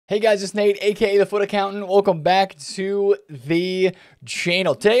Hey guys, it's Nate, aka TheFutAccountant. Welcome back to the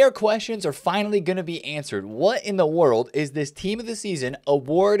channel. Today our questions are finally going to be answered. What in the world is this Team of the Season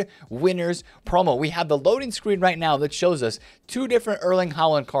Award Winners promo? We have the loading screen right now that shows us two different Erling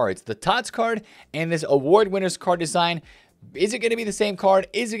Haaland cards, the TOTS card and this Award Winners card design. Is it going to be the same card?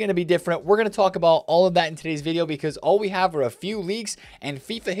 Is it going to be different? We're going to talk about all of that in today's video because all we have are a few leaks and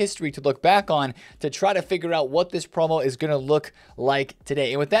FIFA history to look back on to try to figure out what this promo is going to look like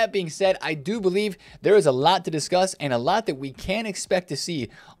today. And with that being said, I do believe there is a lot to discuss and a lot that we can expect to see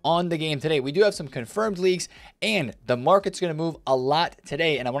on the game today. We do have some confirmed leaks and the market's going to move a lot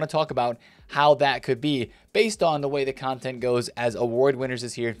today. And I want to talk about how that could be based on the way the content goes as award winners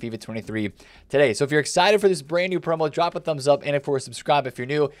is here in FIFA 23 today. So if you're excited for this brand new promo, drop a thumbs up, and if you're subscribed if you're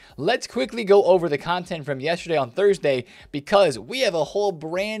new, let's quickly go over the content from yesterday on Thursday because we have a whole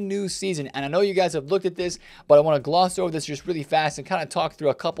brand new season. And I know you guys have looked at this, but I want to gloss over this just really fast and kind of talk through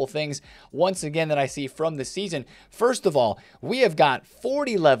a couple things once again that I see from the season. First of all, we have got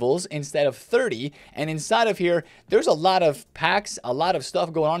 40 levels instead of 30, and inside of here, there's a lot of packs, a lot of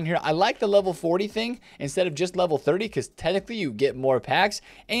stuff going on here. I like the level 40 thing instead of just level 30 because technically you get more packs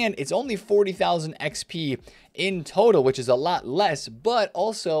and it's only 40,000 XP in total, which is a lot less. But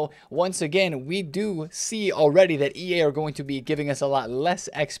also, once again, we do see already that EA are going to be giving us a lot less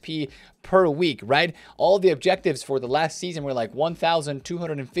XP per week, right? All the objectives for the last season were like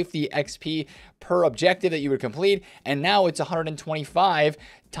 1,250 XP per objective that you would complete, and now it's 125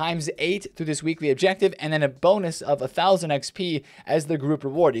 times 8 through this weekly objective, and then a bonus of 1,000 XP as the group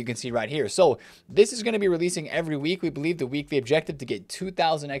reward. You can see right here. So this is going to be releasing every week. We believe the weekly objective to get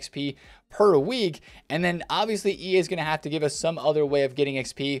 2,000 XP per week, and then obviously EA is going to have to give us some other way of getting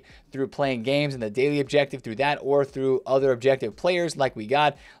XP through playing games and the daily objective through that, or through other objective players like we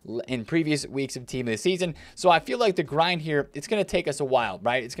got in previous weeks of Team of the Season. So I feel like the grind here, it's going to take us a while,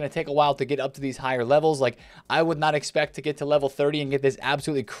 right? It's going to take a while to get up to these higher levels. Like, I would not expect to get to level 30 and get this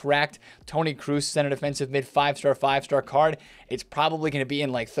absolutely cracked Toni Kroos center defensive mid 5-star card. It's probably going to be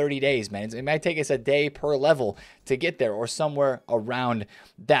in like 30 days, man. It might take us a day per level to get there, or somewhere around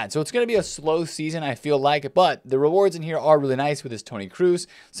that. So it's going to be a slow season, I feel like, but the rewards in here are really nice with this Toni Kroos,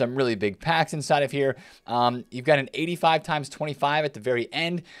 some really big packs inside of here. You've got an 85 times 25 at the very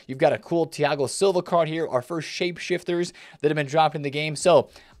end. You've got a cool Thiago Silva card here, our first shapeshifters that have been dropped in the game. So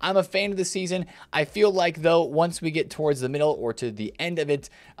I'm a fan of the season. I feel like, though, once we get towards the middle or to the end of it,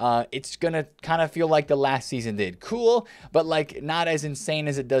 it's going to kind of feel like the last season did. Cool, but like not as insane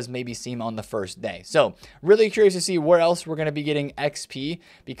as it does maybe seem on the first day. So really curious to see where else we're going to be getting XP,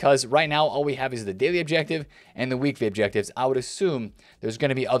 because right now all we have is the daily objective and the weekly objectives. I would assume there's going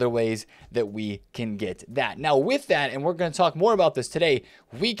to be other ways that we can get that. Now with that, and we're going to talk more about this today,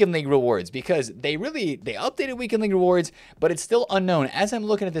 Weekend League rewards, because they updated Weekend League rewards, but it's still unknown. As I'm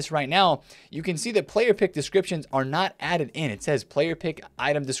looking at this right now, you can see that player pick descriptions are not added in. It says player pick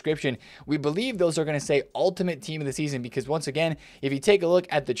item description. We believe those are going to say ultimate team of the season, because once again, if you take a look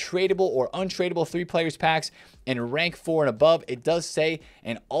at the tradable or untradeable 3 players packs in rank 4 and above, it does say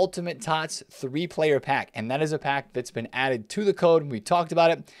an ultimate TOTS 3-player pack, and that is a pack that's been added to the code. We talked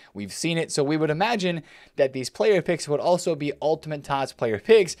about it, we've seen it, so we would imagine that these player picks would also be ultimate TOTS player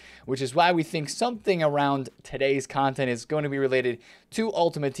picks, which is why we think something around today's content is going to be related to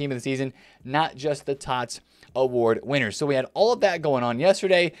ultimate team of the season, not just the TOTS Award winners. So we had all of that going on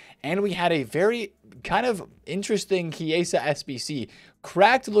yesterday, and we had a very kind of interesting Chiesa SBC,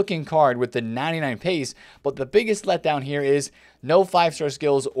 cracked looking card with the 99 pace, but the biggest letdown here is no 5-star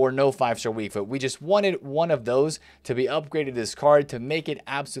skills or no 5-star weak foot. We just wanted one of those to be upgraded to this card to make it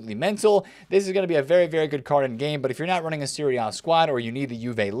absolutely mental. This is going to be a very, very good card in game, but if you're not running a Serie A squad or you need the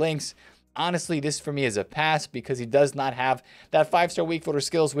Juve links, honestly, this for me is a pass, because he does not have that 5-star weak foot or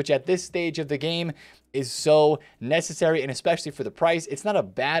skills, which at this stage of the game is so necessary, and especially for the price. It's not a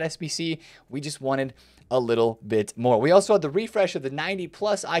bad SBC. We just wanted a little bit more. We also had the refresh of the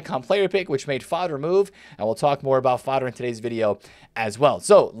 90+ icon player pick, which made fodder move, and we'll talk more about fodder in today's video as well.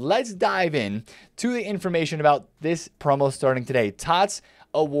 So let's dive in to the information about this promo starting today. TOTS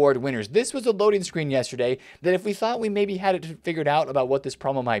Award winners. This was a loading screen yesterday that if we thought we maybe had it figured out about what this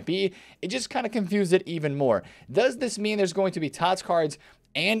promo might be, it just kind of confused it even more. Does this mean there's going to be TOTS cards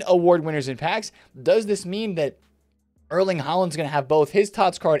and award winners in packs? Does this mean that Erling Haaland's going to have both his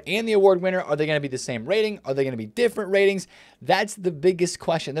TOTS card and the award winner? Are they going to be the same rating? Are they going to be different ratings? That's the biggest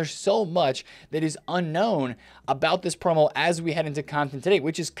question. There's so much that is unknown about this promo as we head into content today,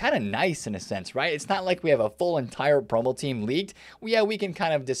 which is kind of nice in a sense, right? It's not like we have a full entire promo team leaked. Yeah, we can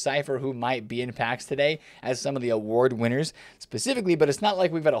kind of decipher who might be in packs today as some of the award winners specifically, but it's not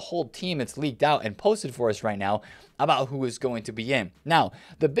like we've got a whole team that's leaked out and posted for us right now about who is going to be in. Now,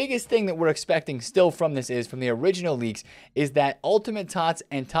 the biggest thing that we're expecting still from this is, from the original leaks, is that Ultimate TOTS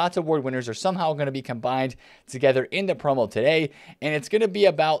and TOTS Award winners are somehow going to be combined together in the promo today, and it's going to be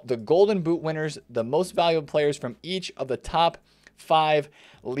about the Golden Boot winners, the most valuable players from each of the top 5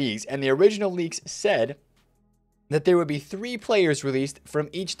 leagues. And the original leaks said that there would be 3 players released from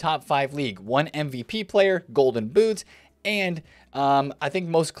each top 5 league, 1 MVP player, Golden Boots, and I think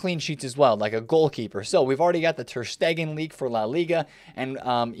most clean sheets as well, like a goalkeeper. So we've already got the Ter Stegen league for La Liga, and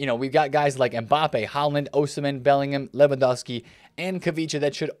we've got guys like Mbappe, Haaland, Osimhen, Bellingham, Lewandowski, and Kavicha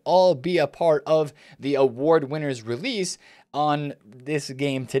that should all be a part of the award winners release on this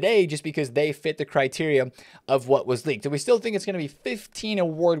game today, just because they fit the criteria of what was leaked. So we still think it's going to be 15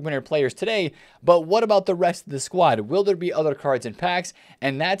 award winner players today, but what about the rest of the squad? Will there be other cards in packs?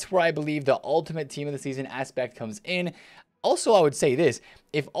 And that's where I believe the ultimate team of the season aspect comes in. Also, I would say this: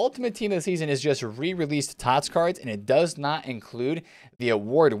 if Ultimate Team of the Season is just re-released TOTS cards and it does not include the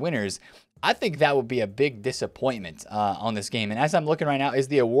award winners, I think that would be a big disappointment on this game. And as I'm looking right now, is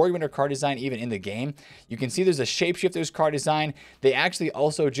the award winner card design even in the game? You can see there's a Shapeshifters card design. They actually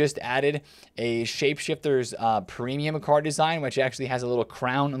also just added a Shapeshifters premium card design, which actually has a little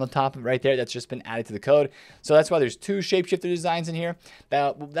crown on the top of it right there. That's just been added to the code. So that's why there's 2 Shapeshifter designs in here.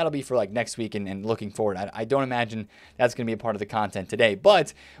 That'll be for like next week and looking forward. I don't imagine that's going to be a part of the content today.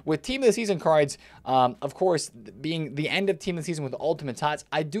 But with Team of the Season cards, of course, being the end of Team of the Season with Ultimate TOTS,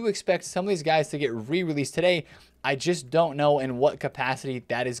 I do expect some of these guys to get re-released today. I just don't know in what capacity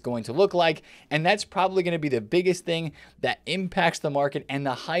that is going to look like, and that's probably going to be the biggest thing that impacts the market and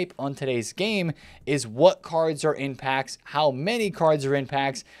the hype on today's game, is what cards are in packs, how many cards are in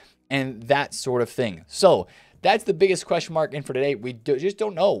packs, and that sort of thing. So that's the biggest question mark in for today. We just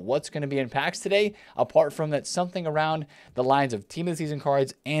don't know what's going to be in packs today, apart from that something around the lines of Team of the Season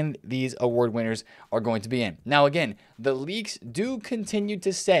cards and these award winners are going to be in. Now, again, the leaks do continue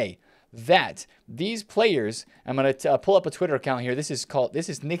to say that these players, I'm going to pull up a Twitter account here. This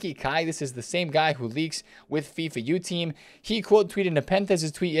is Nikki Kai. This is the same guy who leaks with FIFA U Team. He quote tweeted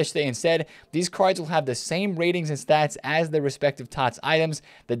Nepenthes' tweet yesterday and said, "These cards will have the same ratings and stats as their respective TOTS items.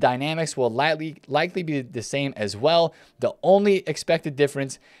 The dynamics will likely be the same as well. The only expected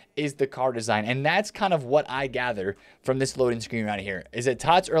difference is the card design." And that's kind of what I gather from this loading screen right here, is that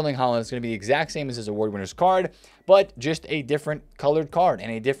TOTS Erling Haaland is going to be the exact same as his award winner's card, but just a different colored card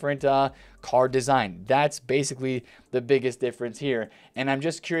and a different card design. That's basically the biggest difference here. And I'm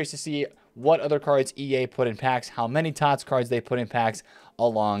just curious to see what other cards EA put in packs, how many TOTS cards they put in packs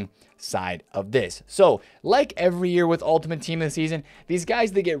alongside of this. So, like every year with Ultimate Team of the Season, these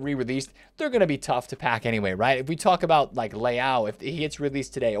guys that get re-released, they're going to be tough to pack anyway, right? If we talk about like Leao, if he gets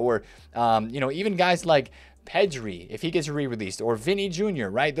released today, or even guys like Pedri, if he gets re-released, or Vinny Jr.,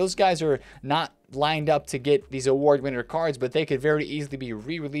 right? Those guys are not lined up to get these award winner cards, but they could very easily be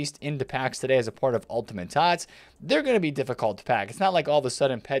re-released into packs today as a part of Ultimate TOTS. They're going to be difficult to pack. It's not like all of a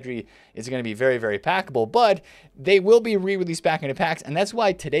sudden Pedri is going to be very, very packable, but they will be re-released back into packs, and that's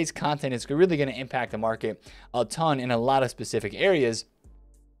why today's content is really going to impact the market a ton in a lot of specific areas.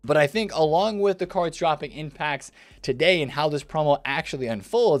 But I think along with the cards dropping in packs today and how this promo actually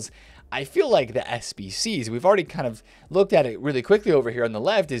unfolds, I feel like the SBCs, we've already kind of looked at it really quickly over here on the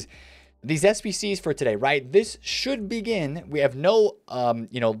left, is these SBCs for today, right? This should begin. We have no,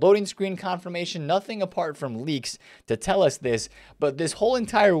 loading screen confirmation, nothing apart from leaks to tell us this, but this whole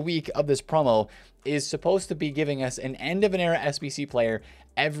entire week of this promo is supposed to be giving us an end of an era SBC player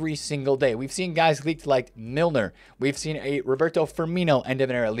every single day. We've seen guys leaked like Milner. We've seen a Roberto Firmino end of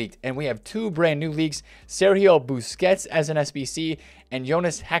an era leaked. And we have 2 brand new leaks, Sergio Busquets as an SBC and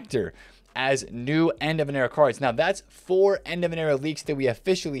Jonas Hector as new end of an era cards. Now that's 4 end of an era leaks that we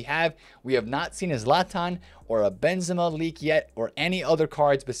officially have. We have not seen a Zlatan or a Benzema leak yet, or any other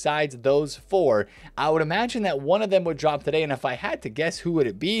cards besides those 4. I would imagine that one of them would drop today, and if I had to guess who would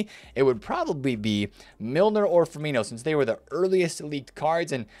it be, it would probably be Milner or Firmino, since they were the earliest leaked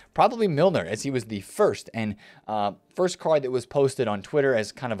cards, and probably Milner, as he was the first card that was posted on Twitter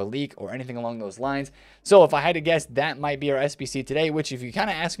as kind of a leak or anything along those lines. So if I had to guess, that might be our SBC today, which if you kind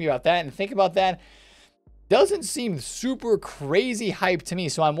of ask me about that and think about that, doesn't seem super crazy hype to me.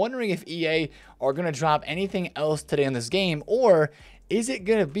 So I'm wondering if EA are going to drop anything else today in this game, or is it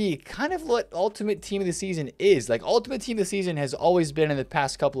going to be kind of what Ultimate Team of the Season is? Like, Ultimate Team of the Season has always been, in the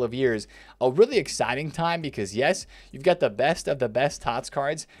past couple of years, a really exciting time because, yes, you've got the best of the best TOTS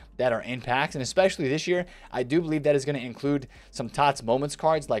cards that are in packs, and especially this year, I do believe that is going to include some TOTS Moments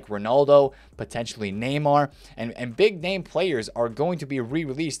cards like Ronaldo, potentially Neymar, and big name players are going to be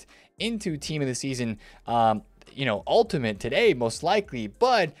re-released into Team of the Season, Ultimate today, most likely,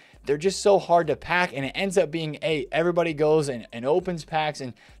 but they're just so hard to pack, and it ends up being, everybody goes and opens packs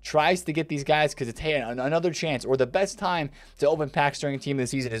and tries to get these guys because it's, another chance, or the best time to open packs during a Team of the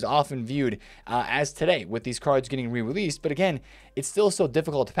Season is often viewed as today with these cards getting re-released. But again, it's still so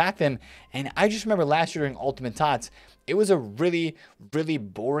difficult to pack them, and I just remember last year during Ultimate TOTS, it was a really, really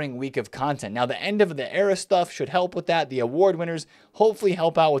boring week of content. Now, the end of the era stuff should help with that. The award winners hopefully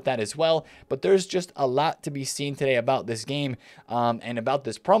help out with that as well. But there's just a lot to be seen today about this game and about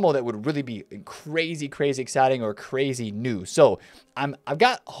this promo that would really be crazy, crazy exciting or crazy new. So I've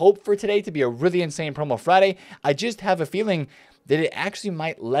got hope for today to be a really insane promo Friday. I just have a feeling that it actually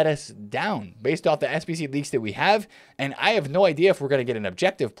might let us down based off the SBC leaks that we have. And I have no idea if we're going to get an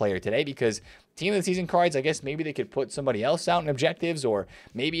objective player today because Team of the Season cards, I guess maybe they could put somebody else out in objectives, or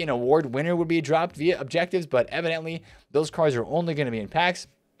maybe an award winner would be dropped via objectives, but evidently those cards are only going to be in packs.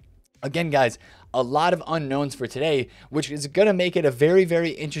 Again, guys, a lot of unknowns for today, which is going to make it a very, very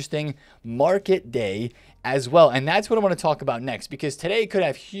interesting market day as well. And that's what I want to talk about next, because today could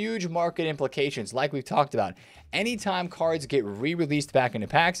have huge market implications like we've talked about. Anytime cards get re-released back into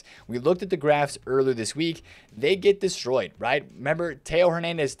packs, we looked at the graphs earlier this week, they get destroyed, right? Remember, Teo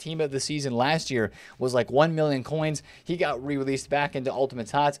Hernandez Team of the Season last year was like 1 million coins. He got re-released back into Ultimate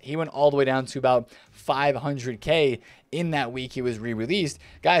TOTS. He went all the way down to about 500K in that week he was re-released.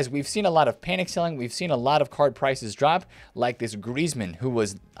 Guys, we've seen a lot of panic selling. We've seen a lot of card prices drop, like this Griezmann, who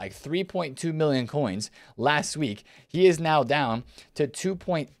was like 3.2 million coins last week. He is now down to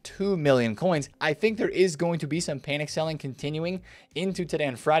 2.2 million coins. I think there is going to be some panic selling continuing into today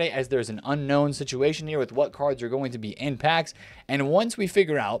and Friday, as there's an unknown situation here with what cards are going to be in packs. And once we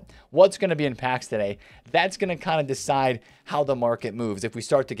figure out what's going to be in packs today, that's going to kind of decide how the market moves. If we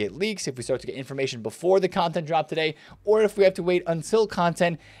start to get leaks, if we start to get information before the content drop today, or if we have to wait until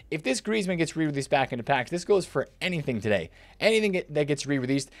content. If this Griezmann gets re-released back into packs, this goes for anything today. Anything that gets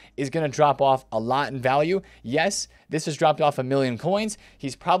re-released is going to drop off a lot in value. Yes, this has dropped off 1 million coins.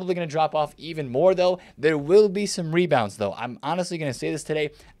 He's probably going to drop off even more, though. There will be some rebounds, though. I'm honestly going to say this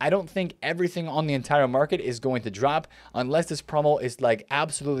today. I don't think everything on the entire market is going to drop unless this promo is like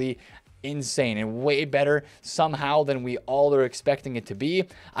absolutely insane and way better somehow than we all are expecting it to be.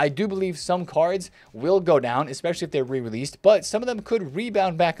 I do believe some cards will go down, especially if they're re-released, but some of them could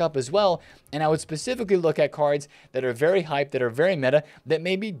rebound back up as well. And I would specifically look at cards that are very hyped, that are very meta, that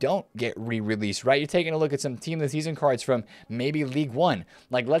maybe don't get re-released, right? You're taking a look at some Team of the Season cards from maybe League One.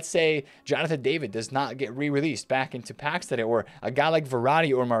 Like, let's say Jonathan David does not get re-released back into packs today, or a guy like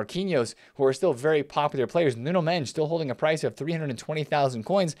Verratti or Marquinhos, who are still very popular players. Nuno Mendes still holding a price of 320,000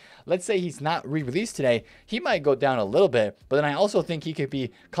 coins. Let's say he's not re-released today. He might go down a little bit, but then I also think he could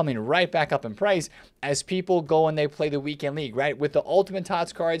be coming right back up in price as people go and they play the weekend league, right? With the Ultimate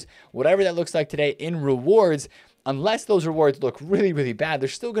TOTS cards, whatever that looks like today in rewards, unless those rewards look really, really bad,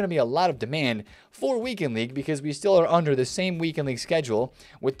 there's still going to be a lot of demand for Weekend League because we still are under the same Weekend League schedule,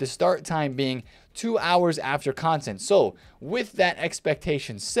 with the start time being 2 hours after content. So with that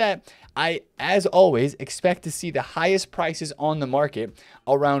expectation set, I, as always, expect to see the highest prices on the market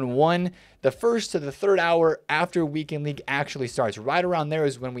around the first to the third hour after Weekend League actually starts. Right around there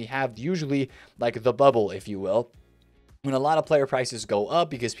is when we have usually like the bubble, if you will, when a lot of player prices go up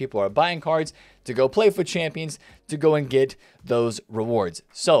because people are buying cards to go play for champions, to go and get those rewards.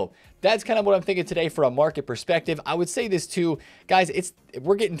 So that's kind of what I'm thinking today for a market perspective. I would say this too, guys,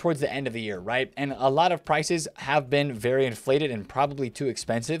 we're getting towards the end of the year, right? And a lot of prices have been very inflated and probably too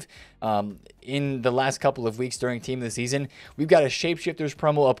expensive in the last couple of weeks during Team of the Season. We've got a Shapeshifters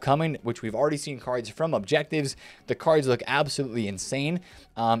promo upcoming, which we've already seen cards from objectives. The cards look absolutely insane,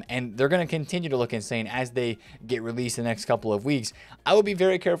 and they're going to continue to look insane as they get released in the next couple of weeks. I would be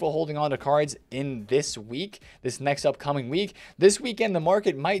very careful holding on to cards in this week, this next upcoming week. This weekend, the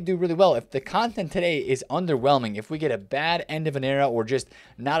market might do really well. If the content today is underwhelming, if we get a bad end of an era or just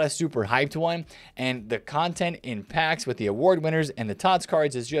not a super hyped one, and the content in packs with the award winners and the TOTS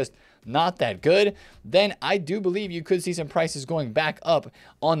cards is just not that good, then I do believe you could see some prices going back up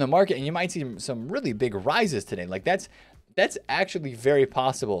on the market, and you might see some really big rises today. Like that's actually very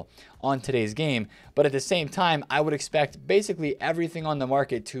possible on today's game. But at the same time, I would expect basically everything on the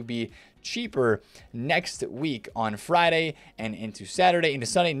market to be cheaper next week on Friday and into Saturday, into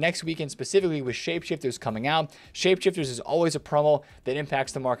Sunday, next weekend, specifically with Shapeshifters coming out. Shapeshifters is always a promo that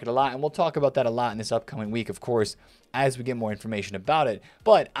impacts the market a lot, and we'll talk about that a lot in this upcoming week, of course, as we get more information about it.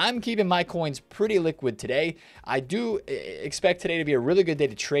 But I'm keeping my coins pretty liquid today. I do expect today to be a really good day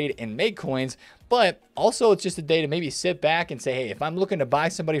to trade and make coins, but also it's just a day to maybe sit back and say, hey, if I'm looking to buy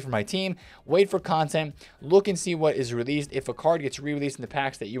somebody for my team, wait for content, look and see what is released. If a card gets re-released in the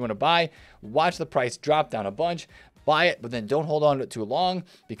packs that you want to buy, watch the price drop down a bunch, buy it, but then don't hold on to it too long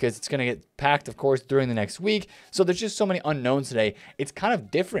because it's going to get packed, of course, during the next week. So there's just so many unknowns today. It's kind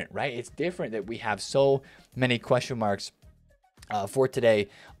of different, right? It's different that we have so many question marks for today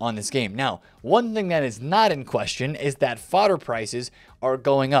on this game. Now, one thing that is not in question is that fodder prices are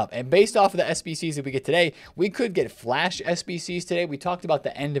going up. And based off of the SBCs that we get today, we could get flash SBCs today. We talked about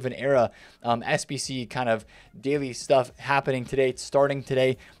the end of an era SBC kind of daily stuff happening today, starting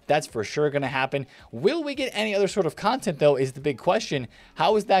today. That's for sure going to happen. Will we get any other sort of content, though, is the big question.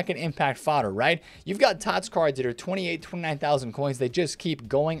 How is that going to impact fodder, right? You've got TOTS cards that are 28, 29,000 coins. They just keep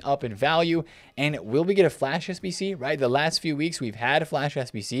going up in value. And will we get a flash SBC, right? The last few weeks, we've had flash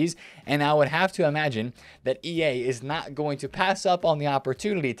SBCs. And I would have to imagine that EA is not going to pass up on the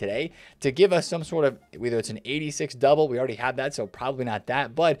opportunity today to give us some sort of, whether it's an 86 double, we already have that, so probably not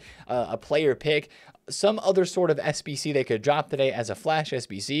that, but a player pick, some other sort of SBC they could drop today as a flash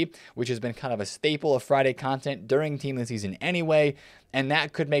SBC, which has been kind of a staple of Friday content during Team of the Season anyway, and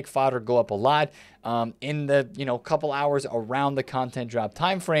that could make fodder go up a lot in the couple hours around the content drop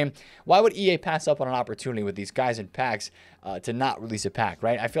time frame. Why would EA pass up on an opportunity with these guys in packs to not release a pack,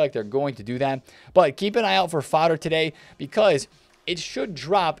 right? I feel like they're going to do that, but keep an eye out for fodder today because it should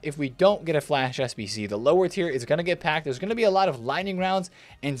drop if we don't get a flash SBC. The lower tier is going to get packed. There's going to be a lot of lightning rounds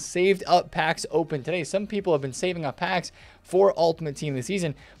and saved up packs open today. Some people have been saving up packs for Ultimate Team of the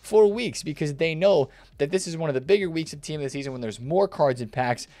Season for weeks because they know that this is one of the bigger weeks of Team of the Season when there's more cards in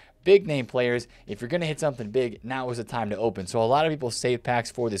packs, big name players. If you're going to hit something big, now is the time to open. So a lot of people save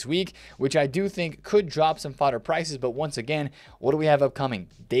packs for this week, which I do think could drop some fodder prices. But once again, what do we have upcoming?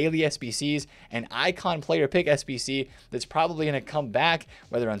 Daily SBCs, an icon player pick SBC that's probably going to come back,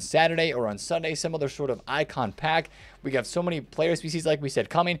 whether on Saturday or on Sunday, some other sort of icon pack. We have so many player SBCs, like we said,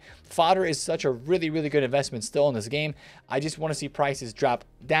 coming. Fodder is such a really, really good investment still in this game. I just want to see prices drop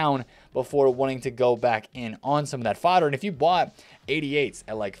down before wanting to go back in on some of that fodder. And if you bought 88s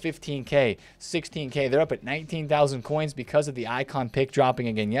at like 15K, 16K, they're up at 19,000 coins because of the icon pick dropping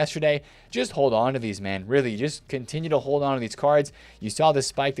again yesterday. Just hold on to these, man. Really, just continue to hold on to these cards. You saw the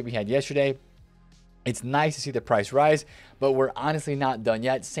spike that we had yesterday. It's nice to see the price rise, but we're honestly not done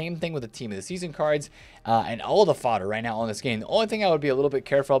yet. Same thing with the Team of the Season cards and all the fodder right now on this game. The only thing I would be a little bit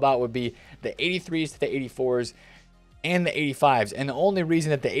careful about would be the 83s to the 84s and the 85s. And the only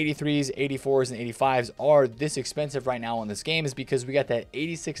reason that the 83s, 84s, and 85s are this expensive right now on this game is because we got that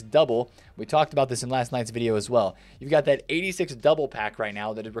 86 double. We talked about this in last night's video as well. You've got that 86 double pack right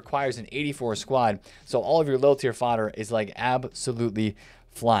now that it requires an 84 squad. So all of your low tier fodder is like absolutely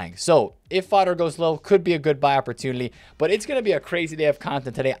flying. So if fodder goes low, could be a good buy opportunity, but it's going to be a crazy day of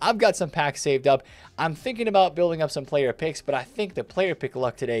content today. I've got some packs saved up. I'm thinking about building up some player picks, but I think the player pick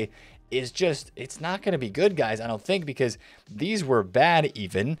luck today is just, it's not going to be good, guys, I don't think, because these were bad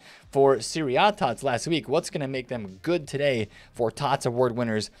even for Serie A TOTS last week. What's going to make them good today for TOTS Award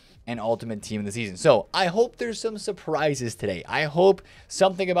Winners and Ultimate Team of the Season? So I hope there's some surprises today. I hope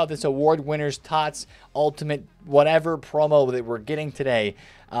something about this Award Winners, TOTS, Ultimate, whatever promo that we're getting today,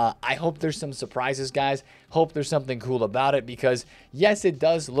 I hope there's some surprises, guys. Hope there's something cool about it because, yes, it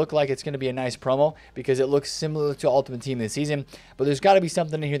does look like it's going to be a nice promo because it looks similar to Ultimate Team of the Season, but there's got to be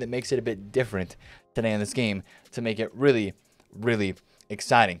something in here that makes it a bit different today in this game to make it really, really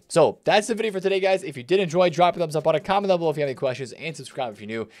exciting. So that's the video for today, guys. If you did enjoy, drop a thumbs up on it, comment down below if you have any questions, and subscribe if you're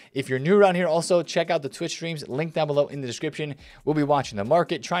new. If you're new around here, also check out the Twitch streams, link down below in the description. We'll be watching the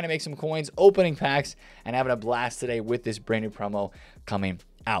market, trying to make some coins, opening packs, and having a blast today with this brand new promo coming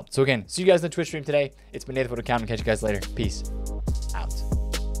out. So again, see you guys in the Twitch stream today. It's been TheFutAccountant. Catch you guys later. Peace.